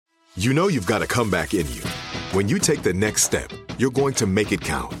You know you've got a comeback in you. When you take the next step, you're going to make it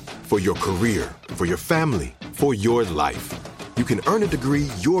count. For your career, for your family, for your life. You can earn a degree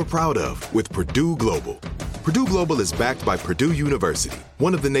you're proud of with Purdue Global. Purdue Global is backed by Purdue University,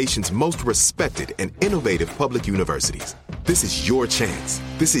 one of the nation's most respected and innovative public universities. This is your chance.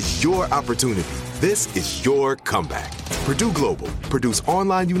 This is your opportunity. This is your comeback. Purdue Global, Purdue's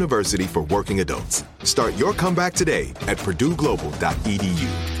online university for working adults. Start your comeback today at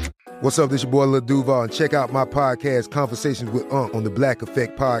purdueglobal.edu. What's up, this your boy Lil Duval, and check out my podcast, Conversations with Unc, on the Black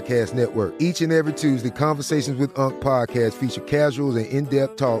Effect Podcast Network. Each and every Tuesday, Conversations with Unc podcast feature casuals and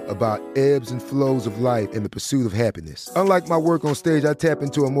in-depth talk about ebbs and flows of life and the pursuit of happiness. Unlike my work on stage, I tap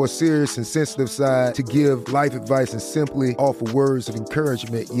into a more serious and sensitive side to give life advice and simply offer words of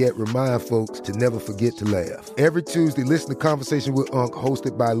encouragement, yet remind folks to never forget to laugh. Every Tuesday, listen to Conversation with Unc,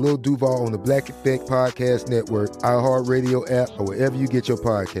 hosted by Lil Duval on the Black Effect Podcast Network, iHeartRadio app, or wherever you get your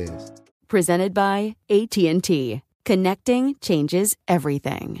podcasts. Presented by AT&T. Connecting changes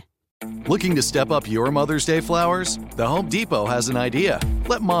everything. Looking to step up your Mother's Day flowers? The Home Depot has an idea.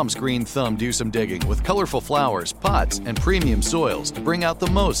 Let Mom's green thumb do some digging with colorful flowers, pots, and premium soils to bring out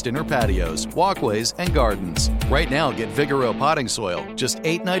the most in her patios, walkways, and gardens. Right now, get Vigoro potting soil, just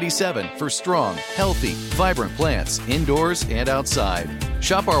 $8.97 for strong, healthy, vibrant plants indoors and outside.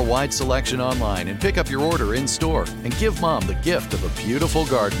 Shop our wide selection online and pick up your order in-store and give Mom the gift of a beautiful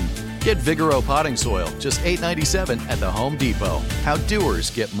garden. Get Vigoro potting soil, just $8.97 at the Home Depot. How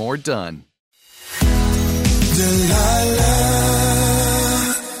doers get more done.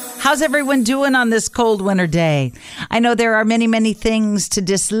 How's everyone doing on this cold winter day? I know there are many, many things to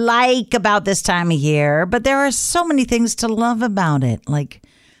dislike about this time of year, but there are so many things to love about it, like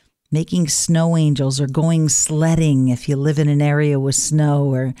making snow angels or going sledding if you live in an area with snow,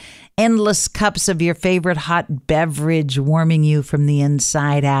 or endless cups of your favorite hot beverage warming you from the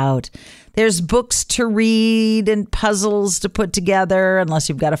inside out. There's books to read and puzzles to put together, unless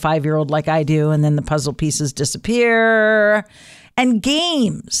you've got a 5-year-old like I do, and then the puzzle pieces disappear. And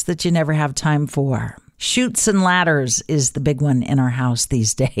games that you never have time for. Chutes and ladders is the big one in our house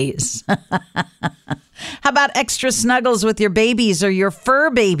these days. How about extra snuggles with your babies or your fur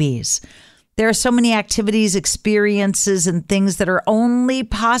babies? There are so many activities, experiences, and things that are only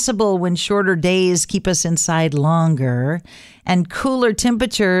possible when shorter days keep us inside longer, and cooler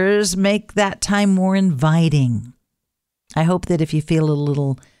temperatures make that time more inviting. I hope that if you feel a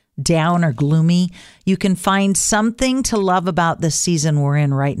little down or gloomy, you can find something to love about the season we're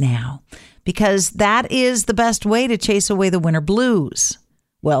in right now, because that is the best way to chase away the winter blues.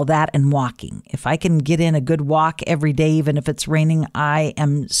 Well, that and walking. If I can get in a good walk every day, even if it's raining, I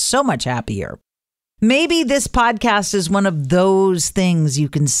am so much happier. Maybe this podcast is one of those things you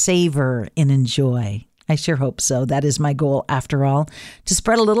can savor and enjoy. I sure hope so. That is my goal, after all, to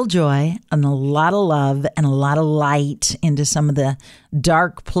spread a little joy and a lot of love and a lot of light into some of the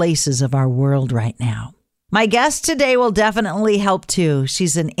dark places of our world right now. My guest today will definitely help too.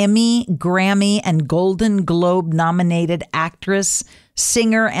 She's an Emmy, Grammy, and Golden Globe nominated actress,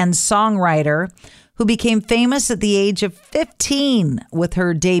 singer, and songwriter who became famous at the age of 15 with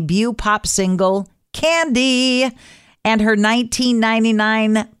her debut pop single, Candy, and her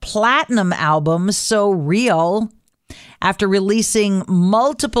 1999 platinum album, So Real. After releasing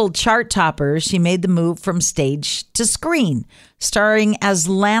multiple chart toppers, she made the move from stage to screen, starring as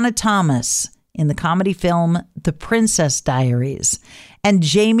Lana Thomas in the comedy film The Princess Diaries, and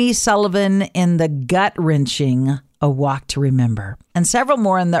Jamie Sullivan in the gut-wrenching A Walk to Remember, and several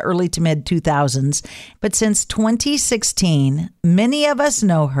more in the early to mid-2000s. But since 2016, many of us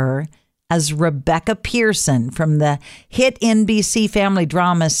know her as Rebecca Pearson from the hit NBC family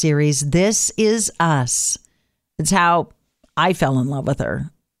drama series This Is Us. It's how I fell in love with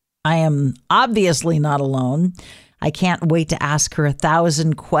her. I am obviously not alone. I can't wait to ask her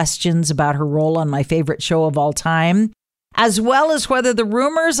 1,000 questions about her role on my favorite show of all time, as well as whether the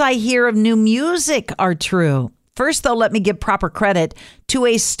rumors I hear of new music are true. First, though, let me give proper credit to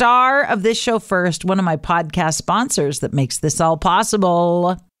a star of this show first, one of my podcast sponsors that makes this all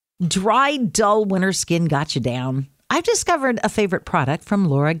possible. Dry, dull winter skin got you down. I've discovered a favorite product from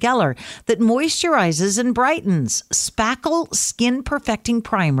Laura Geller that moisturizes and brightens. Spackle Skin Perfecting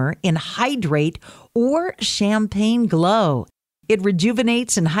Primer in Hydrate or Champagne Glow. It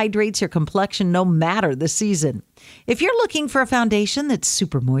rejuvenates and hydrates your complexion no matter the season. If you're looking for a foundation that's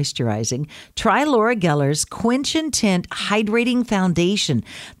super moisturizing, try Laura Geller's Quench and Tint Hydrating Foundation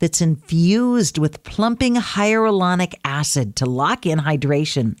that's infused with plumping hyaluronic acid to lock in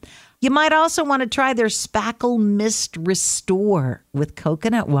hydration. You might also want to try their Spackle Mist Restore with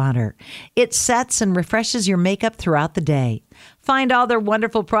coconut water. It sets and refreshes your makeup throughout the day. find all their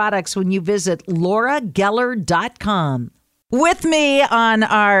wonderful products when you visit laurageller.com. With me on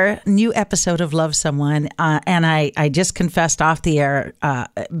our new episode of Love Someone, and I just confessed off the air,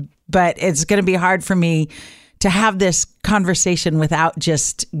 but it's going to be hard for me to have this conversation without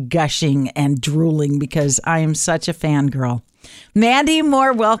just gushing and drooling because I am such a fangirl. Mandy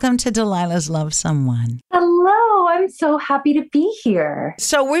Moore, welcome to Delilah's Love Someone. Hello, I'm so happy to be here.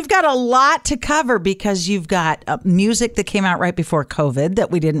 So we've got a lot to cover because you've got music that came out right before COVID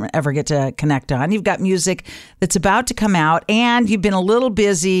that we didn't ever get to connect on. You've got music that's about to come out, and you've been a little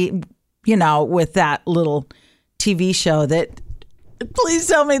busy, with that little TV show that, please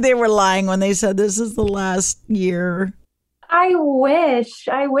tell me they were lying when they said this is the last year. I wish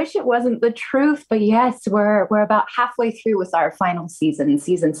it wasn't the truth, but yes, we're about halfway through with our final season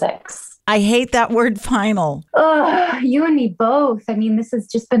 6. I hate that word final. Ugh, you and me both. I mean, this has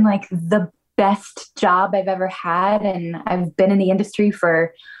just been like the best job I've ever had, and I've been in the industry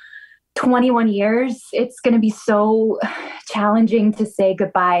for 21 years. It's going to be so challenging to say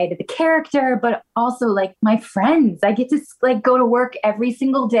goodbye to the character, but also like my friends. I get to like go to work every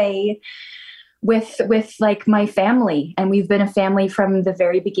single day with like my family, and we've been a family from the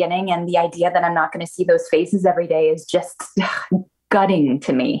very beginning, and the idea that I'm not going to see those faces every day is just gutting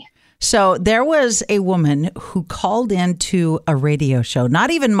to me. So there was a woman who called into a radio show,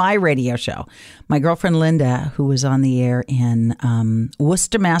 not even my radio show. My girlfriend Linda, who was on the air in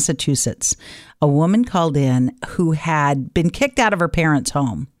Worcester, Massachusetts, a woman called in who had been kicked out of her parents'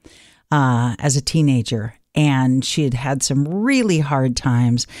 home as a teenager. And she had had some really hard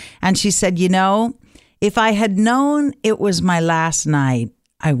times. And she said, if I had known it was my last night,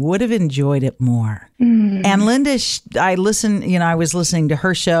 I would have enjoyed it more. Mm. And Linda, I was listening to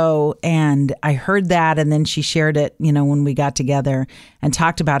her show and I heard that. And then she shared it, when we got together and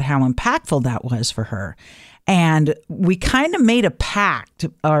talked about how impactful that was for her. And we kind of made a pact,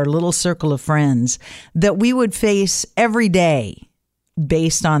 our little circle of friends, that we would face every day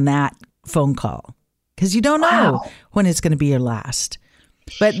based on that phone call. Because you don't know when it's going to be your last.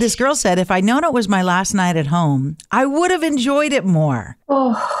 But this girl said, if I'd known it was my last night at home, I would have enjoyed it more.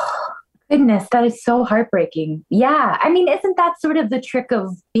 Oh, goodness, that is so heartbreaking. Yeah. I mean, isn't that sort of the trick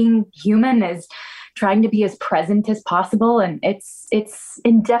of being human, is trying to be as present as possible? And it's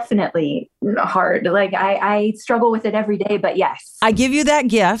indefinitely hard. Like I struggle with it every day, but yes. I give you that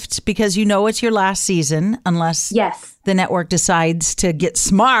gift because it's your last season, unless the network decides to get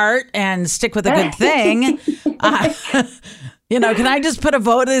smart and stick with a good thing. Can I just put a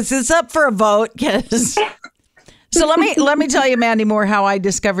vote? It's up for a vote. So let me tell you, Mandy Moore, how I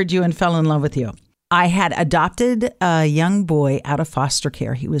discovered you and fell in love with you. I had adopted a young boy out of foster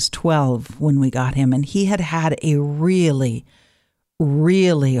care. He was 12 when we got him, and he had had a really,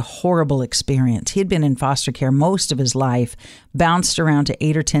 really horrible experience. He had been in foster care most of his life, bounced around to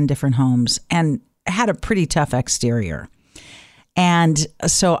 8 or 10 different homes, and had a pretty tough exterior. And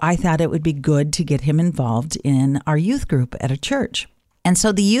so I thought it would be good to get him involved in our youth group at a church. And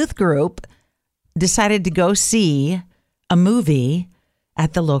so the youth group decided to go see a movie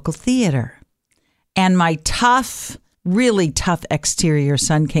at the local theater. And my really tough exterior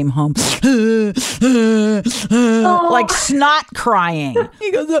son came home like snot crying.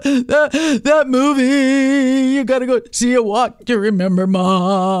 He goes, that movie, you got to go see a Walk to Remember,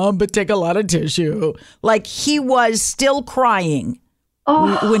 Mom, but take a lot of tissue. Like he was still crying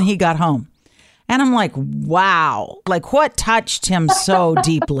when he got home. And I'm like, wow, like what touched him so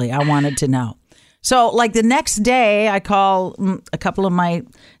deeply? I wanted to know. So like the next day, I call a couple of my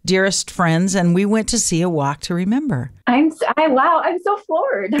dearest friends and we went to see A Walk to Remember. I'm so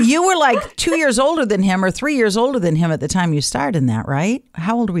floored. You were like 2 years older than him or 3 years older than him at the time you starred in that, right?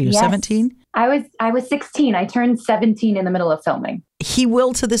 How old were you, 17? I was 16. I turned 17 in the middle of filming. He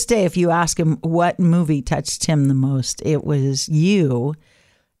will to this day, if you ask him what movie touched him the most, it was you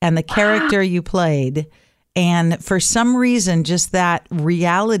and the character you played. And for some reason, just that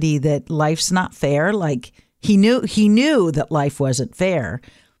reality that life's not fair, like he knew that life wasn't fair,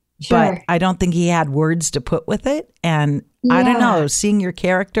 but I don't think he had words to put with it. And I don't know, seeing your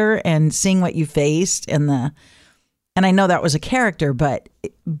character and seeing what you faced and I know that was a character, but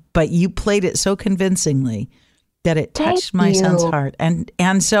you played it so convincingly that it touched my son's heart.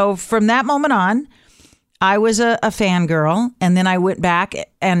 And so from that moment on, I was a fangirl, and then I went back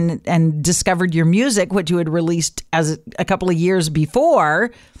and discovered your music, which you had released as a couple of years before,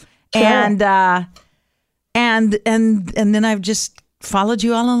 and then I've just followed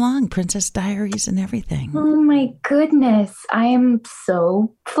you all along, Princess Diaries and everything. Oh my goodness, I am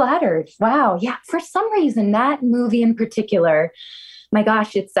so flattered! Wow, yeah. For some reason, that movie in particular my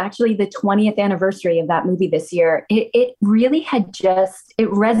gosh, it's actually the 20th anniversary of that movie this year. It really had it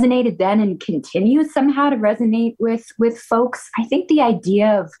resonated then and continues somehow to resonate with folks. I think the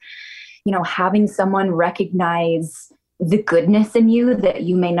idea of, having someone recognize the goodness in you that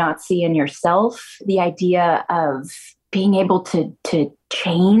you may not see in yourself, the idea of being able to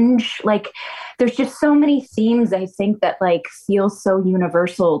change, like there's just so many themes I think that like feel so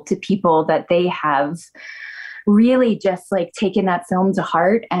universal to people that they have really just like taken that film to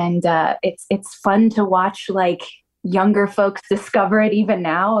heart. And it's fun to watch like younger folks discover it even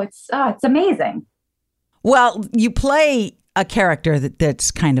now. It's amazing. Well, you play a character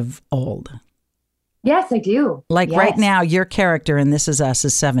that's kind of old. Yes, I do. Like right now, your character in This Is Us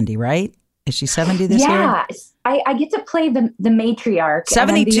is 70, right? Is she 70 this year? Yeah, I get to play the matriarch.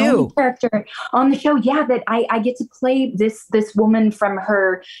 72. The only character on the show, that I get to play this woman from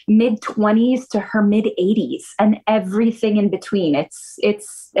her mid-20s to her mid-80s and everything in between.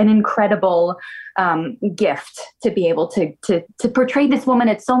 It's an incredible gift to be able to portray this woman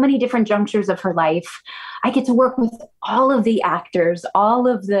at so many different junctures of her life. I get to work with all of the actors, all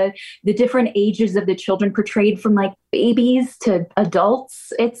of the different ages of the children portrayed, from like babies to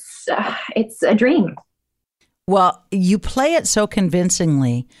adults. It's a dream. Well, you play it so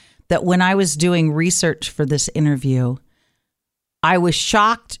convincingly that when I was doing research for this interview, I was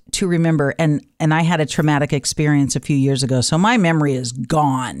shocked to remember, and I had a traumatic experience a few years ago, so my memory is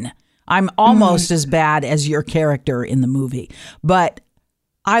gone. I'm almost as bad as your character in the movie. But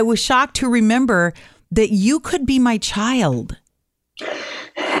I was shocked to remember that you could be my child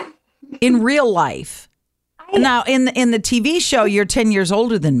in real life. Now, in the TV show, you're 10 years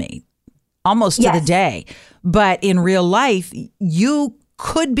older than me, almost to the day. But in real life, you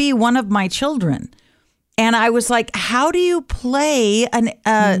could be one of my children. And I was like, how do you play a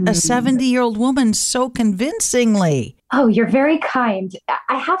 70-year-old woman so convincingly? Oh, you're very kind.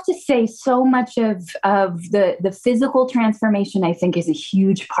 I have to say, so much of the physical transformation, I think, is a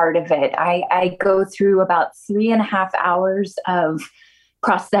huge part of it. I go through about 3.5 hours of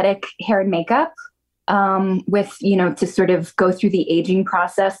prosthetic hair and makeup with, to sort of go through the aging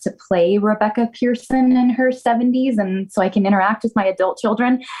process to play Rebecca Pearson in her 70s. And so I can interact with my adult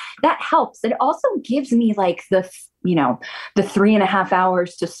children. That helps. It also gives me like the 3.5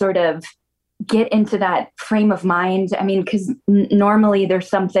 hours to sort of get into that frame of mind. I mean, because normally there's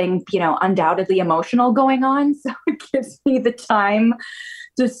something, undoubtedly emotional going on. So it gives me the time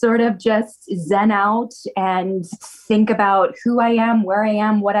to sort of just zen out and think about who I am, where I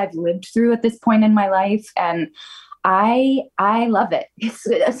am, what I've lived through at this point in my life. And I love it.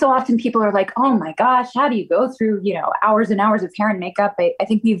 So often people are like, oh my gosh, how do you go through, hours and hours of hair and makeup? I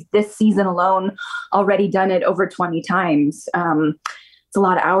think we've this season alone already done it over 20 times. It's a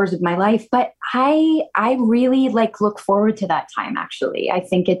lot of hours of my life, but I really look forward to that time. Actually, I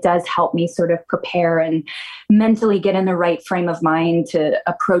think it does help me sort of prepare and mentally get in the right frame of mind to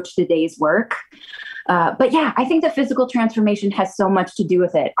approach the day's work. But yeah, I think the physical transformation has so much to do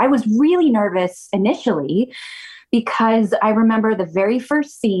with it. I was really nervous initially because I remember the very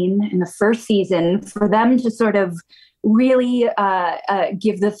first scene in the first season, for them to sort of really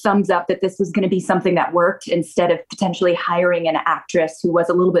give the thumbs up that this was going to be something that worked, instead of potentially hiring an actress who was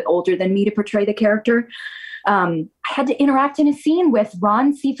a little bit older than me to portray the character. I had to interact in a scene with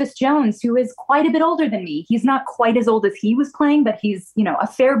Ron Cephas Jones, who is quite a bit older than me. He's not quite as old as he was playing, but he's, a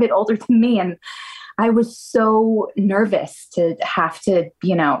fair bit older than me. And I was so nervous to have to,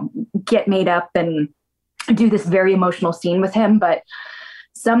 get made up and do this very emotional scene with him. But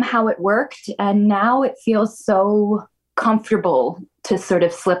somehow it worked. And now it feels so comfortable to sort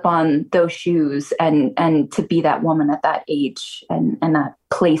of slip on those shoes and to be that woman at that age and that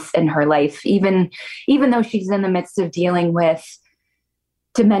place in her life, even though she's in the midst of dealing with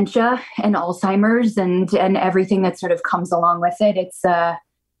dementia and Alzheimer's and everything that sort of comes along with it. It's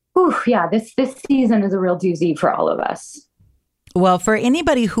this season is a real doozy for all of us. Well, for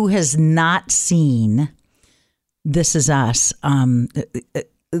anybody who has not seen This Is Us,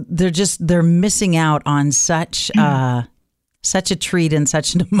 they're missing out on such a treat and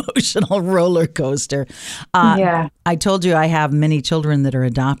such an emotional roller coaster. I told you I have many children that are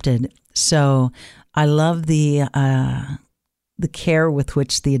adopted, so I love the care with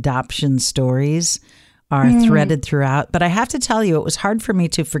which the adoption stories are threaded throughout. But I have to tell you, it was hard for me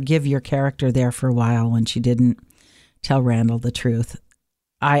to forgive your character there for a while when she didn't tell Randall the truth.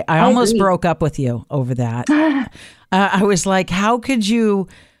 I almost broke up with you over that. I was like, how could you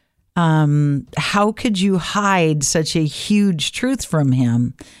hide such a huge truth from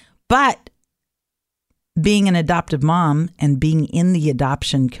him? But being an adoptive mom and being in the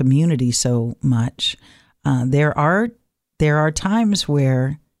adoption community so much, there are there are times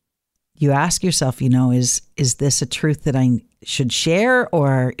where you ask yourself, is this a truth that I should share,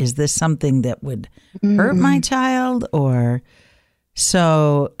 or is this something that would hurt my child? Or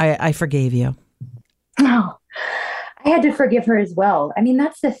so I forgave you. Oh, I had to forgive her as well. I mean,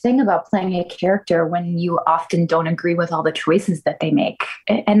 that's the thing about playing a character when you often don't agree with all the choices that they make.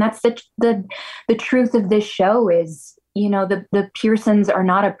 And that's the truth of this show is, the Pearsons are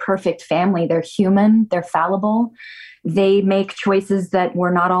not a perfect family. They're human. They're fallible. They make choices that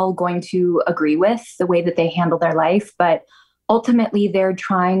we're not all going to agree with, the way that they handle their life. But ultimately, they're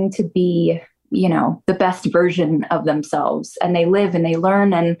trying to be, the best version of themselves. And they live and they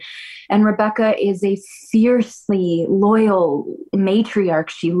learn. And Rebecca is a fiercely loyal matriarch.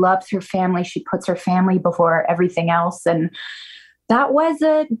 She loves her family. She puts her family before everything else. And that was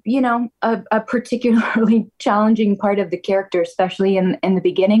a particularly challenging part of the character, especially in the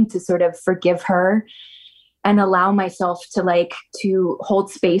beginning, to sort of forgive her and allow myself to hold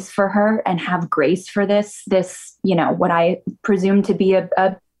space for her and have grace for this, what I presume to be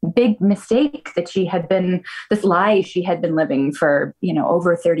a big mistake that this lie she had been living for,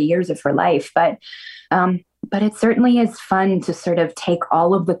 over 30 years of her life. But it certainly is fun to sort of take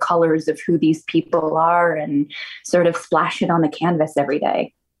all of the colors of who these people are and sort of splash it on the canvas every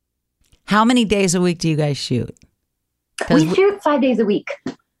day. How many days a week do you guys shoot? We shoot 5 days a week.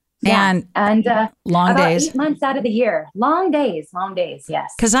 And long about days. 8 months out of the year. Long days,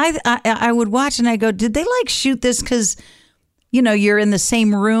 yes. Because I would watch and I go, did they shoot this because, you're in the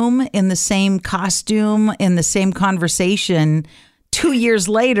same room, in the same costume, in the same conversation 2 years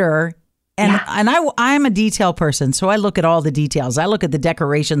later? And I'm a detail person, so I look at all the details. I look at the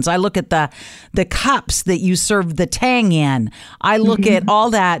decorations. I look at the cups that you serve the tang in. I look at all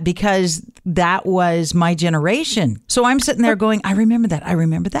that because that was my generation. So I'm sitting there going, I remember that. I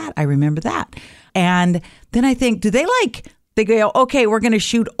remember that. I remember that. And then I think, do they go, okay, we're going to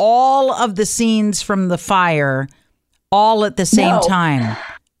shoot all of the scenes from the fire all at the same time?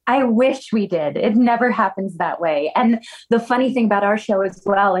 I wish we did. It never happens that way. And the funny thing about our show as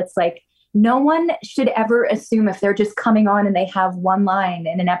well, it's no one should ever assume if they're just coming on and they have one line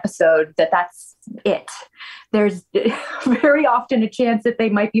in an episode that's it. There's very often a chance that they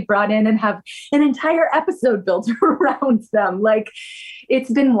might be brought in and have an entire episode built around them.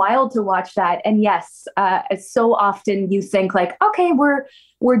 It's been wild to watch that. And yes, so often you think okay,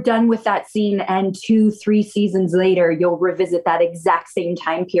 we're done with that scene. And 2-3 seasons later, you'll revisit that exact same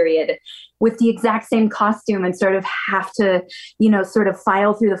time period with the exact same costume and sort of have to, sort of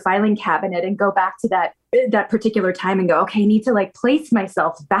file through the filing cabinet and go back to that particular time and go, okay, I need to place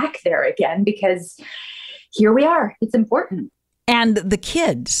myself back there again because here we are. It's important. And the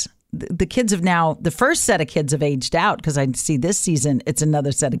kids have now, the first set of kids have aged out because I see this season, it's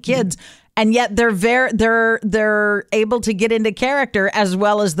another set of kids. And yet they're able to get into character as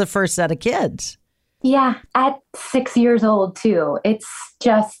well as the first set of kids. Yeah, at 6 years old too. It's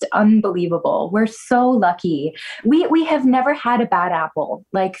just unbelievable. We're so lucky. We have never had a bad apple,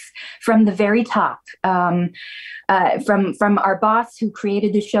 from the very top. From our boss who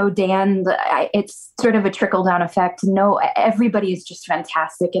created the show, Dan, it's sort of a trickle down effect. No, everybody is just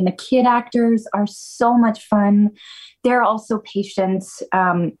fantastic. And the kid actors are so much fun. They're also patient.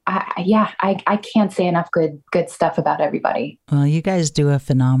 I can't say enough good stuff about everybody. Well, you guys do a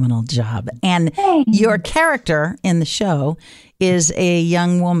phenomenal job. And your character in the show is a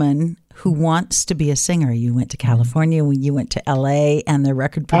young woman who wants to be a singer. You went to California, you went to LA, and the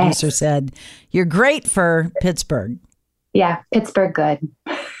record producer said, you're great for Pittsburgh. Yeah, Pittsburgh good.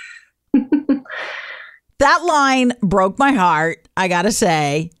 That line broke my heart, I got to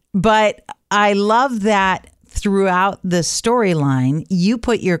say. But I love that throughout the storyline, you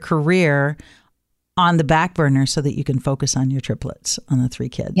put your career on the back burner so that you can focus on your triplets, on the 3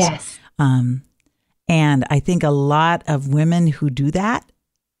 kids. Yes. And I think a lot of women who do that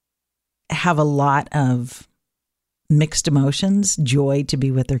have a lot of mixed emotions, joy to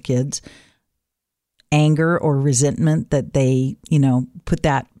be with their kids, anger or resentment that they, put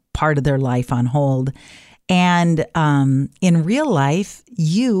that part of their life on hold. And in real life,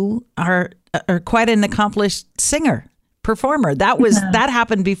 you are quite an accomplished singer, performer. That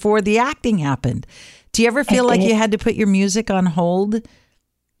happened before the acting happened. Do you ever feel like you had to put your music on hold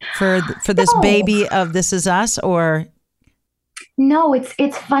for this baby of This Is Us? Or no,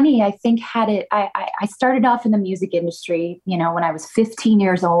 it's funny. I think I started off in the music industry, when I was 15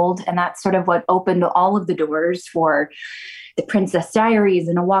 years old, and that's sort of what opened all of the doors for The Princess Diaries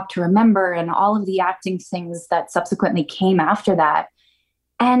and A Walk to Remember and all of the acting things that subsequently came after that.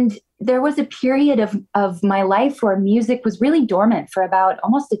 And there was a period of my life where music was really dormant for about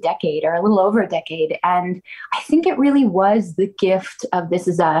almost a decade or a little over a decade. And I think it really was the gift of This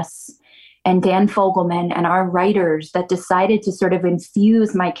Is Us and Dan Fogelman and our writers that decided to sort of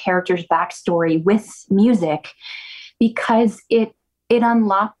infuse my character's backstory with music, because it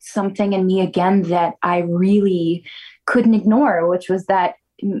unlocked something in me again that I really couldn't ignore, which was that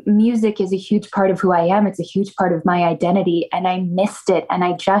music is a huge part of who I am. It's a huge part of my identity, and I missed it. And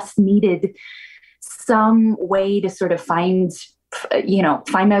I just needed some way to sort of find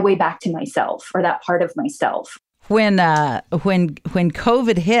my way back to myself, or that part of myself. When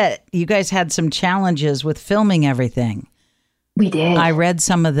COVID hit, you guys had some challenges with filming everything. We did. I read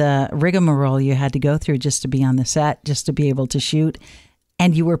some of the rigmarole you had to go through just to be on the set, just to be able to shoot.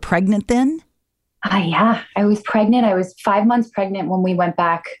 And you were pregnant then? Yeah, I was pregnant. I was 5 months pregnant when we went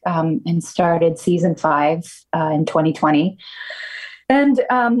back and started season 5 in 2020. And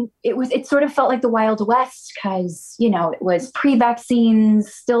it sort of felt like the Wild West, because, it was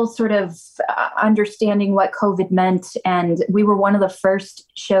pre-vaccines, still sort of understanding what COVID meant. And we were one of the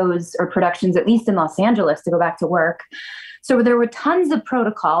first shows or productions, at least in Los Angeles, to go back to work. So there were tons of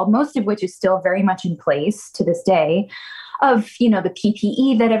protocol, most of which is still very much in place to this day, of, the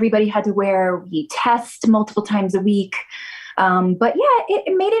PPE that everybody had to wear. We test multiple times a week. But yeah,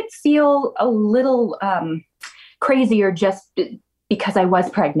 it made it feel a little crazier just because I was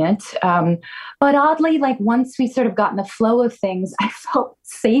pregnant. But oddly, like once we sort of got in the flow of things, I felt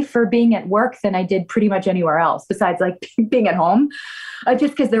safer being at work than I did pretty much anywhere else besides like being at home.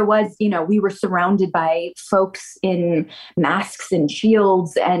 Just because there was, we were surrounded by folks in masks and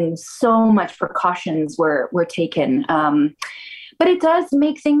shields, and so much precautions were taken. But it does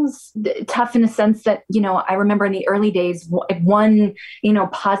make things tough in the sense that, I remember in the early days, one,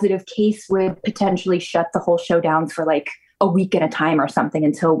 positive case would potentially shut the whole show down for like a week at a time or something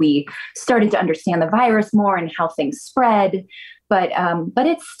until we started to understand the virus more and how things spread. But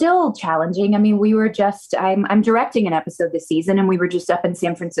it's still challenging. I mean, I'm directing an episode this season, and we were just up in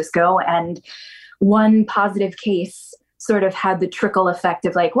San Francisco, and one positive case sort of had the trickle effect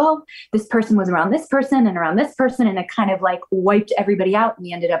of like, well, this person was around this person and around this person, and it kind of like wiped everybody out. And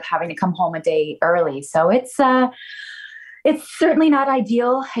we ended up having to come home a day early. So it's certainly not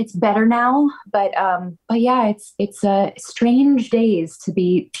ideal. It's better now, but yeah, it's strange days to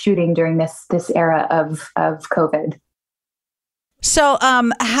be shooting during this era of COVID. So,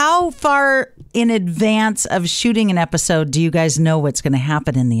 how far in advance of shooting an episode do you guys know what's going to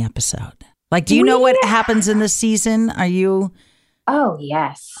happen in the episode? Like, do you know what happens in the season? Are you? Oh,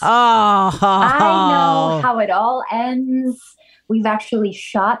 yes. Oh, I know how it all ends. We've actually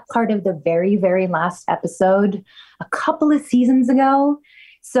shot part of the very, very last episode a couple of seasons ago.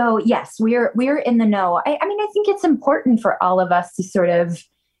 So yes, we're in the know. I mean, I think it's important for all of us to sort of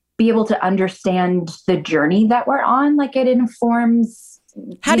be able to understand the journey that we're on. Like it informs.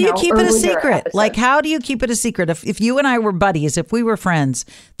 How do you keep it a secret? Episodes. Like, how do you keep it a secret? If you and I were buddies, if we were friends,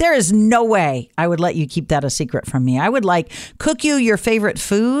 there is no way I would let you keep that a secret from me. I would like cook you your favorite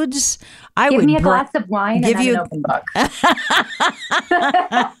foods. Give me a glass of wine and an open book.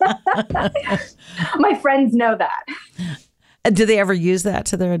 My friends know that. Do they ever use that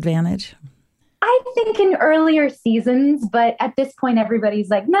to their advantage? I think in earlier seasons, but at this point,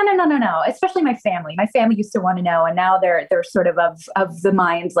 everybody's like, no. Especially my family. My family used to want to know, and now they're sort of the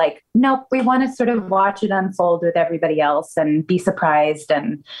mind like, nope, we want to sort of watch it unfold with everybody else and be surprised.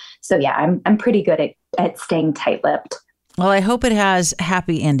 And so, yeah, I'm pretty good at staying tight-lipped. Well, I hope it has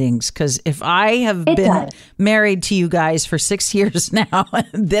happy endings, because if I have been married to you guys for 6 years now,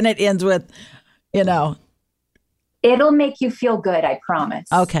 then it ends with, It'll make you feel good, I promise.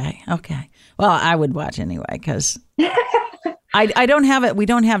 Okay. Well, I would watch anyway, because I don't have it. We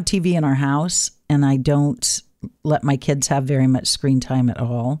don't have TV in our house, and I don't let my kids have very much screen time at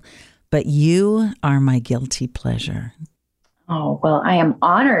all. But you are my guilty pleasure. Oh, well, I am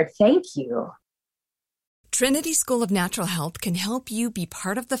honored. Thank you. Trinity School of Natural Health can help you be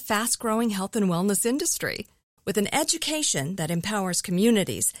part of the fast-growing health and wellness industry. With an education that empowers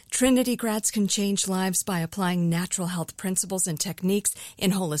communities, Trinity grads can change lives by applying natural health principles and techniques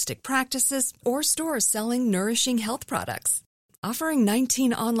in holistic practices or stores selling nourishing health products. Offering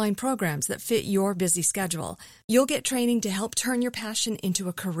 19 online programs that fit your busy schedule, you'll get training to help turn your passion into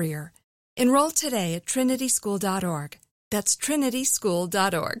a career. Enroll today at trinityschool.org. That's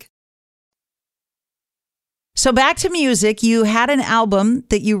trinityschool.org. So back to music, you had an album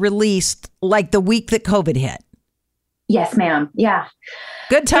that you released like the week that COVID hit. Yes, ma'am. Yeah.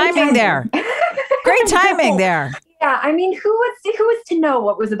 Good timing there. Great timing there. Yeah, I mean, who was to know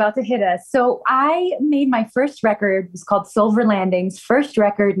what was about to hit us? So I made my first record. It was called Silver Landings, first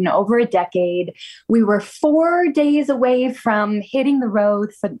record in over a decade. We were 4 days away from hitting the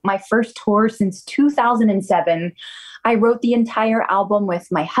road for my first tour since 2007. I wrote the entire album with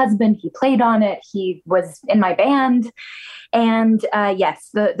my husband. He played on it. He was in my band. And yes,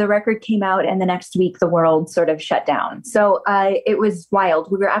 the record came out, and the next week the world sort of shut down. So it was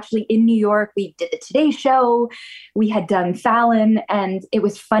wild. We were actually in New York. We did the Today Show. We had done Fallon, and it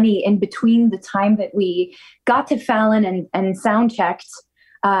was funny. In between the time that we got to Fallon and sound checked,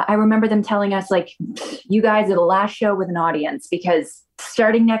 I remember them telling us, like, you guys are the last show with an audience, because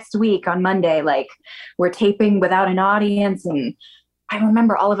starting next week on Monday, like, we're taping without an audience. And I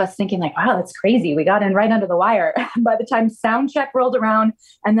remember all of us thinking, like, wow, that's crazy. We got in right under the wire. By the time sound check rolled around,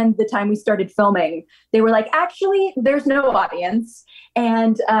 and then the time we started filming, they were like, actually, there's no audience.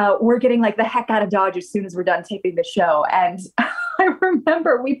 And we're getting like the heck out of Dodge as soon as we're done taping the show. And I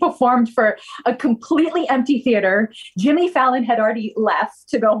remember we performed for a completely empty theater. Jimmy Fallon had already left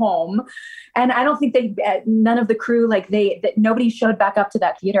to go home. And I don't think none of the crew, nobody showed back up to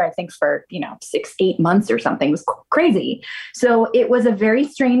that theater, I think for, 6-8 months or something. It was crazy. So it was a very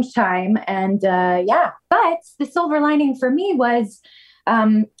strange time. And but the silver lining for me was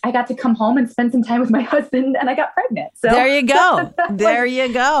I got to come home and spend some time with my husband, and I got pregnant. So there you go. There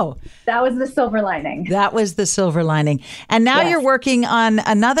you go. That was the silver lining. That was the silver lining. And now you're working on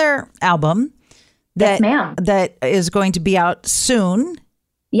another album yes, ma'am. That is going to be out soon.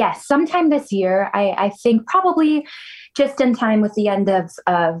 Yes, sometime this year. I think probably just in time with the end of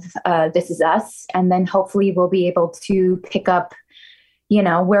This Is Us. And then hopefully we'll be able to pick up,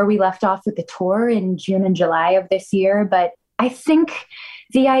 where we left off with the tour in June and July of this year. But I think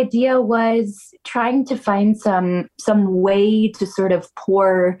the idea was trying to find some way to sort of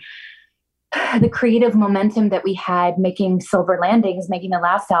pour the creative momentum that we had making Silver Landings, making the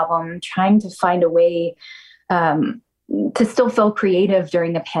last album, trying to find a way to still feel creative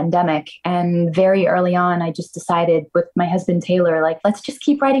during the pandemic. And very early on, I just decided with my husband, Taylor, like, let's just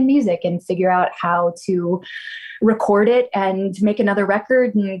keep writing music and figure out how to record it and make another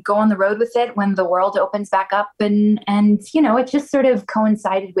record and go on the road with it when the world opens back up. And it just sort of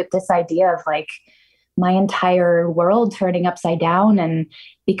coincided with this idea of like my entire world turning upside down and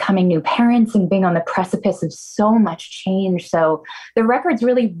becoming new parents and being on the precipice of so much change. So the record's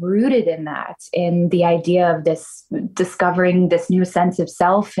really rooted in that, in the idea of this, discovering this new sense of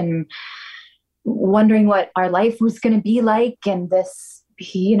self and wondering what our life was going to be like, and this,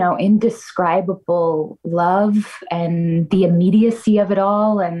 indescribable love and the immediacy of it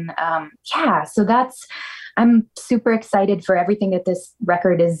all. And so I'm super excited for everything that this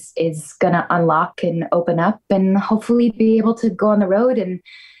record is going to unlock and open up, and hopefully be able to go on the road and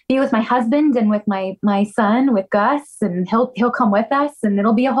be with my husband and with my son, with Gus, and he'll come with us, and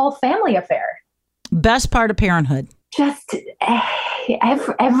it'll be a whole family affair. Best part of parenthood. Just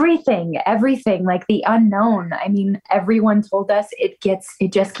everything, like the unknown. I mean, everyone told us it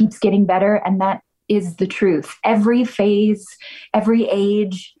just keeps getting better. And that is the truth. Every phase, every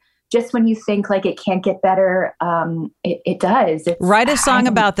age, just when you think like it can't get better, it does. Write a song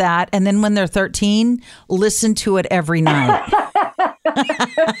about that. And then when they're 13, listen to it every night.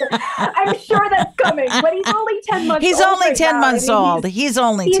 I'm sure that's coming, but he's only 10 months old. He's only 10 months old. He's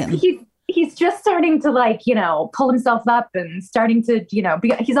only 10. He's just starting to pull himself up and starting to,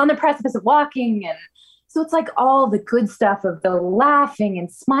 he's on the precipice of walking. And so it's like all the good stuff of the laughing and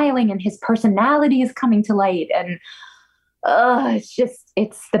smiling, and his personality is coming to light. And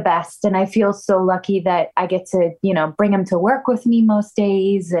it's the best. And I feel so lucky that I get to, bring him to work with me most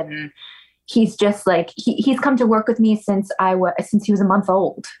days. And he's just like, he's come to work with me since he was a month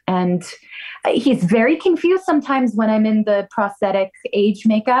old. And he's very confused sometimes when I'm in the prosthetic age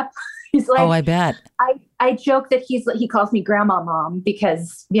makeup. He's like, oh, I bet. I joke that he calls me grandma mom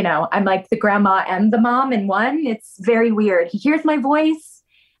because, I'm like the grandma and the mom in one. It's very weird. He hears my voice.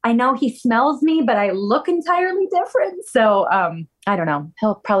 I know he smells me, but I look entirely different. So I don't know.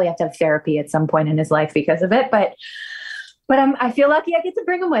 He'll probably have to have therapy at some point in his life because of it. But I feel lucky I get to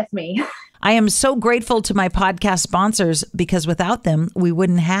bring him with me. I am so grateful to my podcast sponsors, because without them, we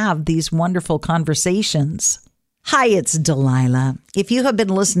wouldn't have these wonderful conversations. Hi, it's Delilah. If you have been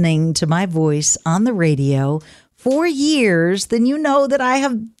listening to my voice on the radio for years, then you know that I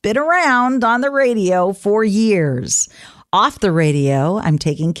have been around on the radio for years. Off the radio, I'm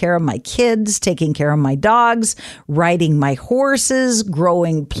taking care of my kids, taking care of my dogs, riding my horses,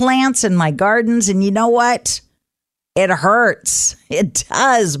 growing plants in my gardens. And you know what? It hurts. It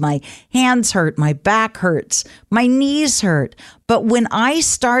does. My hands hurt. My back hurts. My knees hurt. But when I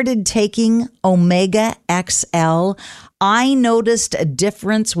started taking Omega XL, I noticed a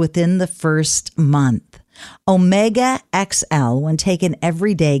difference within the first month. Omega XL, when taken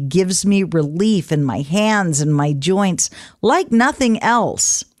every day, gives me relief in my hands and my joints like nothing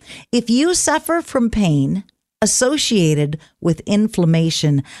else. If you suffer from pain associated with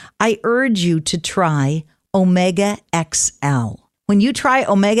inflammation, I urge you to try Omega XL. When you try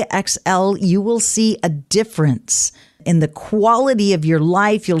Omega XL, you will see a difference in the quality of your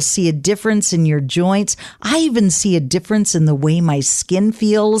life. You'll see a difference in your joints. I even see a difference in the way my skin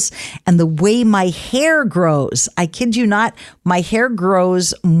feels and the way my hair grows. I kid you not, my hair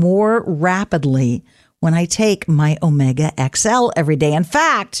grows more rapidly when I take my Omega XL every day. In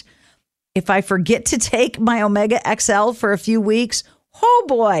fact, if I forget to take my Omega XL for a few weeks, oh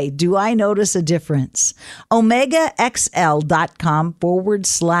boy, do I notice a difference.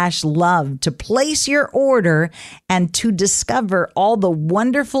 OmegaXL.com/love to place your order and to discover all the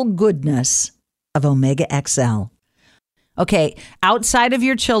wonderful goodness of Omega XL. Okay, outside of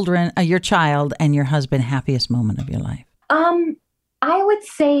your children, your child and your husband, happiest moment of your life? I would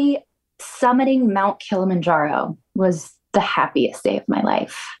say summiting Mount Kilimanjaro was the happiest day of my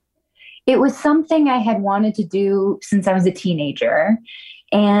life. It was something I had wanted to do since I was a teenager,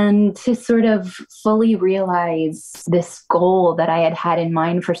 and to sort of fully realize this goal that I had had in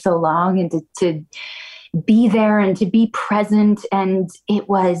mind for so long, and to be there and to be present. And it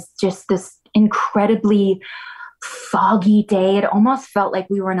was just this incredibly foggy day. It almost felt like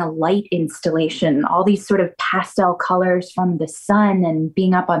we were in a light installation, all these sort of pastel colors from the sun and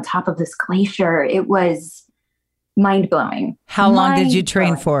being up on top of this glacier. It was mind-blowing. How long did you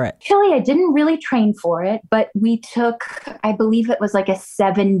train for it? Actually, I didn't really train for it, but we took, I believe it was like a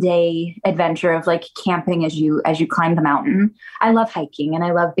 7-day adventure of like camping as you climb the mountain. I love hiking and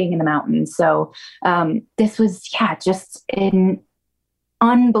I love being in the mountains. So this was, just an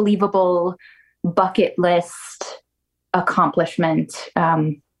unbelievable bucket list accomplishment.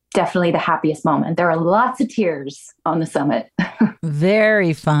 Definitely the happiest moment. There are lots of tears on the summit.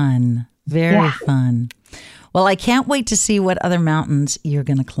 Very fun. Very fun. Well, I can't wait to see what other mountains you're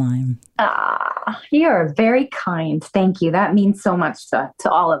going to climb. You're very kind. Thank you. That means so much to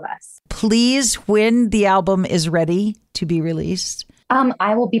all of us. Please, when the album is ready to be released.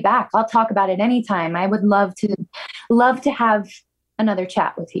 I will be back. I'll talk about it anytime. I would love to have another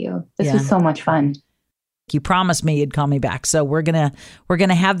chat with you. This was so much fun. You promised me you'd call me back. So we're going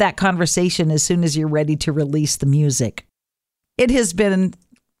to have that conversation as soon as you're ready to release the music. It has been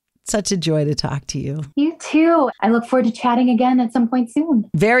such a joy to talk to you. You too. I look forward to chatting again at some point soon.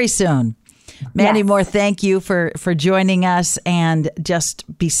 Very soon. Mandy Moore, thank you for joining us, and just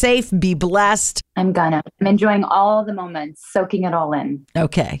be safe, be blessed. I'm enjoying all the moments, soaking it all in.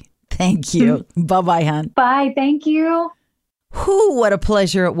 Okay. Thank you. Bye-bye, hon. Bye. Thank you. Whew, what a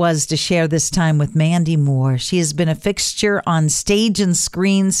pleasure it was to share this time with Mandy Moore. She has been a fixture on stage and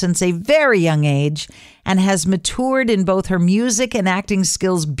screen since a very young age and has matured in both her music and acting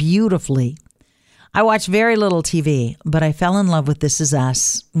skills beautifully. I watch very little TV, but I fell in love with This Is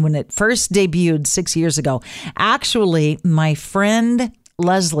Us when it first debuted 6 years ago. Actually, my friend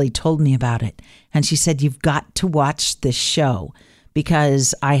Leslie told me about it, and she said, you've got to watch this show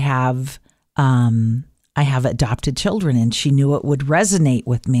because I have adopted children, and she knew it would resonate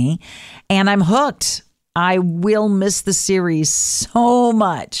with me, and I'm hooked. I will miss the series so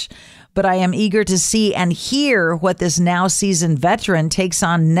much, but I am eager to see and hear what this now seasoned veteran takes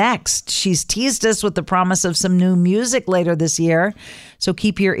on next. She's teased us with the promise of some new music later this year, so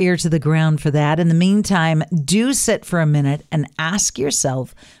keep your ear to the ground for that. In the meantime, do sit for a minute and ask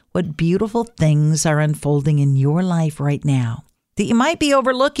yourself what beautiful things are unfolding in your life right now that you might be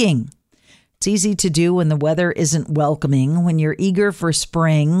overlooking. It's easy to do when the weather isn't welcoming, when you're eager for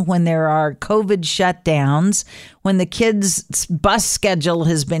spring, when there are COVID shutdowns, when the kids' bus schedule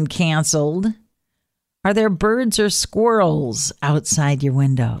has been canceled. Are there birds or squirrels outside your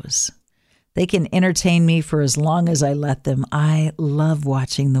windows? They can entertain me for as long as I let them. I love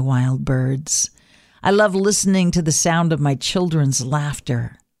watching the wild birds. I love listening to the sound of my children's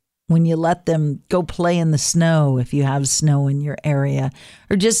laughter. When you let them go play in the snow, if you have snow in your area,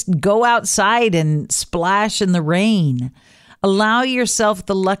 or just go outside and splash in the rain. Allow yourself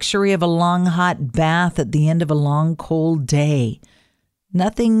the luxury of a long hot bath at the end of a long cold day.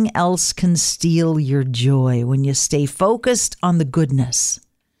 Nothing else can steal your joy when you stay focused on the goodness.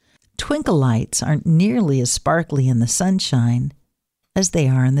 Twinkle lights aren't nearly as sparkly in the sunshine as they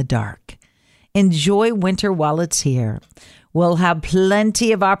are in the dark. Enjoy winter while it's here. We'll have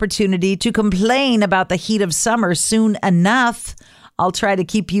plenty of opportunity to complain about the heat of summer soon enough. I'll try to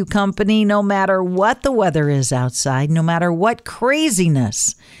keep you company no matter what the weather is outside, no matter what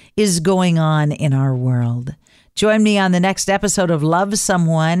craziness is going on in our world. Join me on the next episode of Love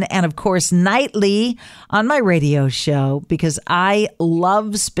Someone and, of course, nightly on my radio show because I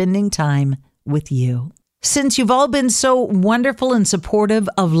love spending time with you. Since you've all been so wonderful and supportive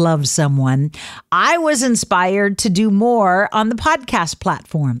of Love Someone, I was inspired to do more on the podcast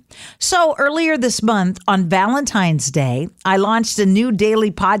platform. So earlier this month on Valentine's Day, I launched a new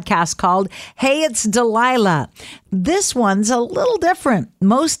daily podcast called Hey, It's Delilah. This one's a little different.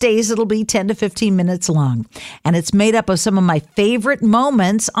 Most days it'll be 10 to 15 minutes long, and it's made up of some of my favorite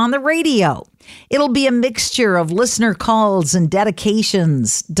moments on the radio. It'll be a mixture of listener calls and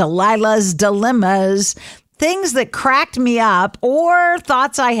dedications, Delilah's dilemmas, things that cracked me up, or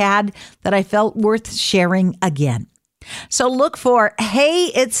thoughts I had that I felt worth sharing again. So look for Hey,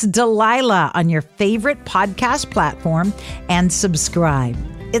 It's Delilah on your favorite podcast platform and subscribe.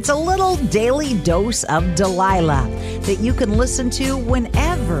 It's a little daily dose of Delilah that you can listen to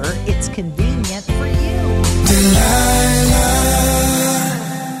whenever it's convenient for you. Delilah.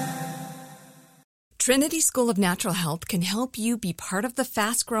 Trinity School of Natural Health can help you be part of the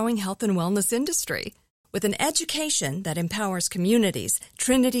fast-growing health and wellness industry. With an education that empowers communities,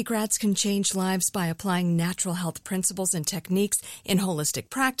 Trinity grads can change lives by applying natural health principles and techniques in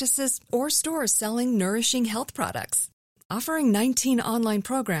holistic practices or stores selling nourishing health products. Offering 19 online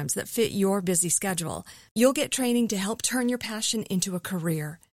programs that fit your busy schedule, you'll get training to help turn your passion into a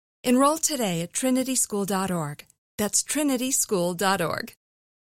career. Enroll today at trinityschool.org. That's trinityschool.org.